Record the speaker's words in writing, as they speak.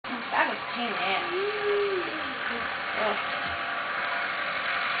pain in the ass. Ugh.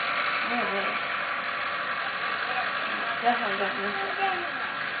 Really. Definitely don't miss it.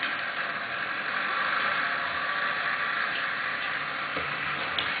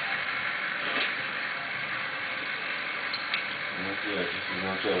 Yeah, just as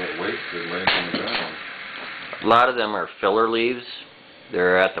much of it wasted laying on the ground. A lot of them are filler leaves.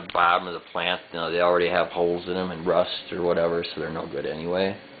 They're at the bottom of the plant. You know, they already have holes in them and rust or whatever, so they're no good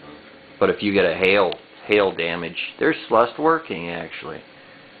anyway. But if you get a hail damage, they're less working actually.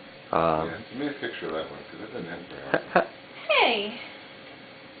 Yeah, give me a picture of that one because it doesn't have very hard. Hey.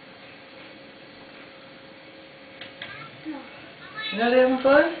 You not having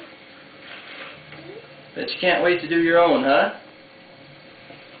fun? Bet you can't wait to do your own, huh?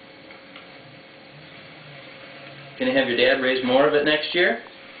 Gonna have your dad raise more of it next year?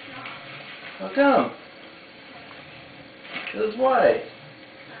 No. How come? Because why?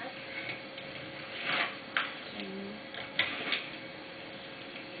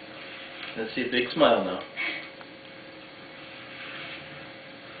 Let's see a big smile now.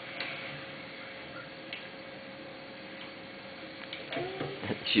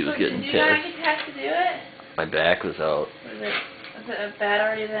 She was getting pissed. Did you not get have to do it? My back was out. Was it bad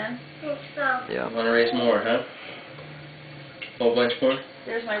already then? Yeah. You want to raise more, huh? Whole bunch more?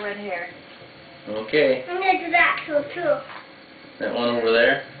 There's my red hair. Okay. I'm going to do that too. That one over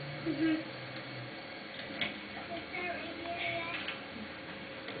there? Mm-hmm.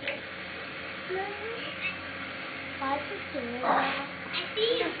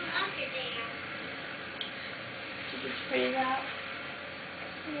 Did you freeze out?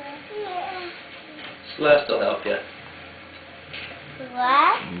 Yeah. Celeste will help you.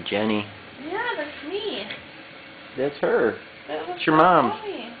 What? And Jenny. Yeah, that's me. That's her. That was It's your mom.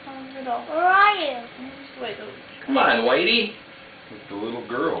 Where are you? Just wait. Come on, Whitey. It's the little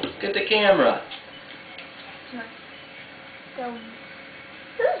girl. Get the camera.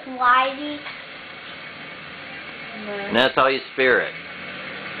 Who's Whitey? And that's how you spear it.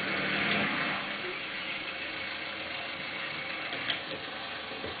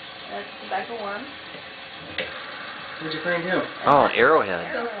 That's tobacco worm. Where'd you find him? Oh, an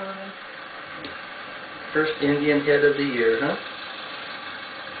arrowhead. First Indian head of the year, huh?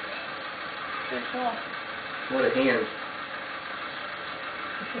 Pretty cool. What a hand.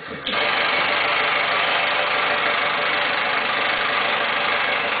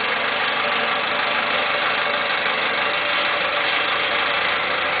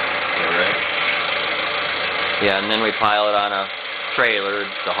 Yeah, and then we pile it on a trailer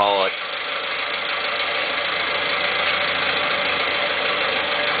to haul it.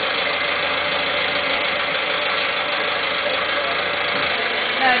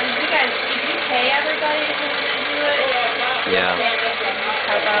 Now, did you pay everybody to come in and do it? Yeah.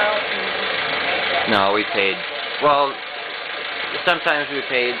 Help out and... No, we paid. Well, sometimes we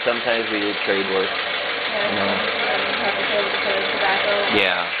paid, sometimes we did trade work.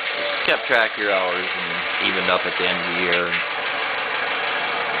 Yeah. Kept track of your hours and evened up at the end of the year.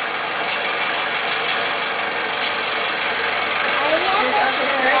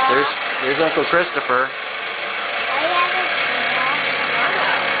 There's Uncle Christopher.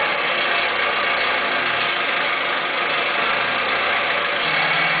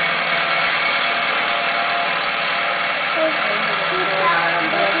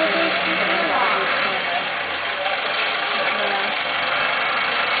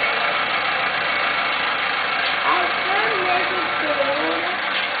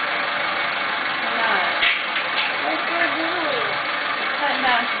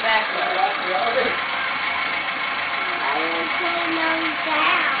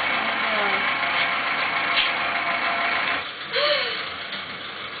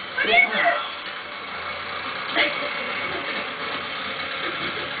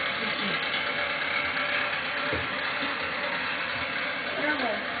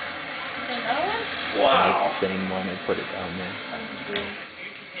 Wow. Same one, I put it down there.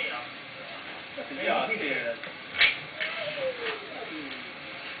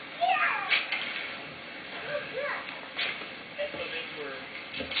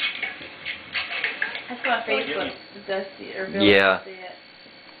 That's what Facebook does see it, or Bill Yeah. does see it.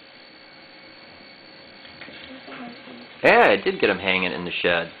 Yeah, I did get him hanging in the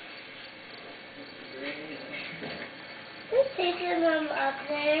shed. Who's taking them up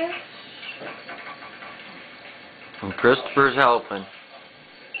there? And Christopher's helping.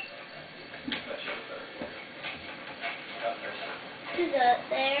 Who's up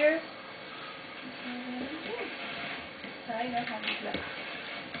there? I know how to do that.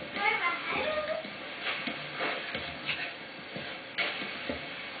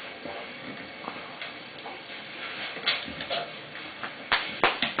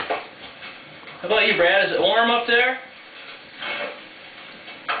 How about you, Brad? Is it warm up there?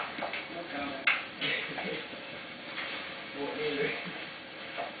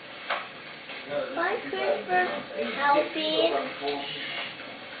 My Christmas helping.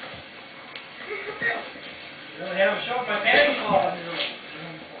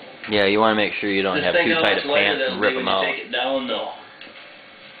 Yeah, you want to make sure you don't Just have think too how tight much of lighter pants that'll and be rip when them you out. take it down, though.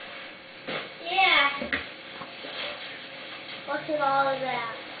 Yeah. What's with all of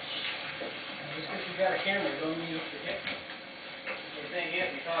that? Just because you got a camera, don't mean you forget. The thing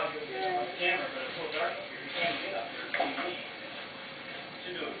is, you thought you would get on the camera, but it's so dark up here, you can't get up here to TV. What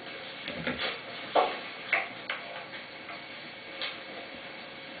you doing?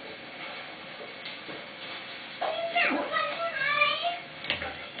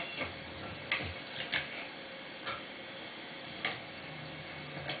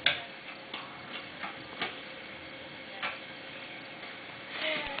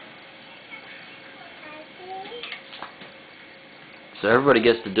 So everybody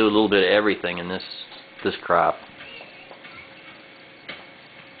gets to do a little bit of everything in this crop.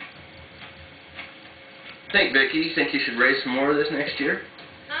 Think, Vicky, you think you should raise some more of this next year?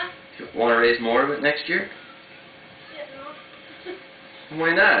 Huh? You want to raise more of it next year? Shit, no.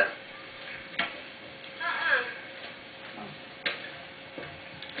 Why not?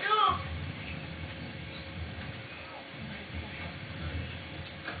 No.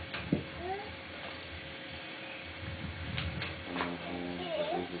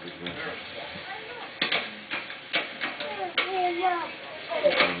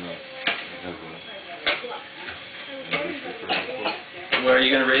 Well, are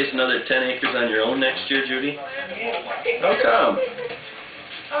you going to raise another 10 acres on your own next year, Judy? How come?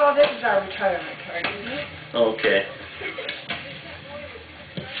 Oh, this is our retirement card, isn't it? Okay.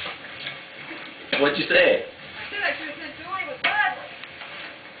 What'd you say? I said I should have said Julie was Bradley.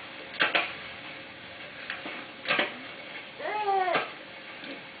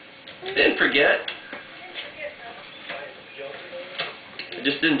 Didn't forget. I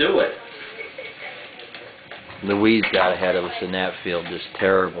just didn't do it. The weeds got ahead of us in that field, just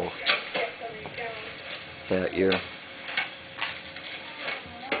terrible that year.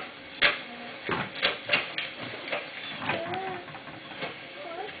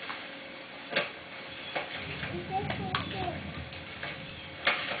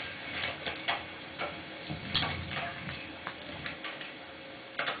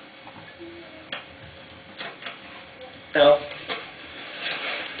 Well,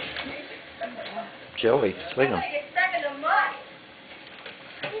 Joey, swing 'em.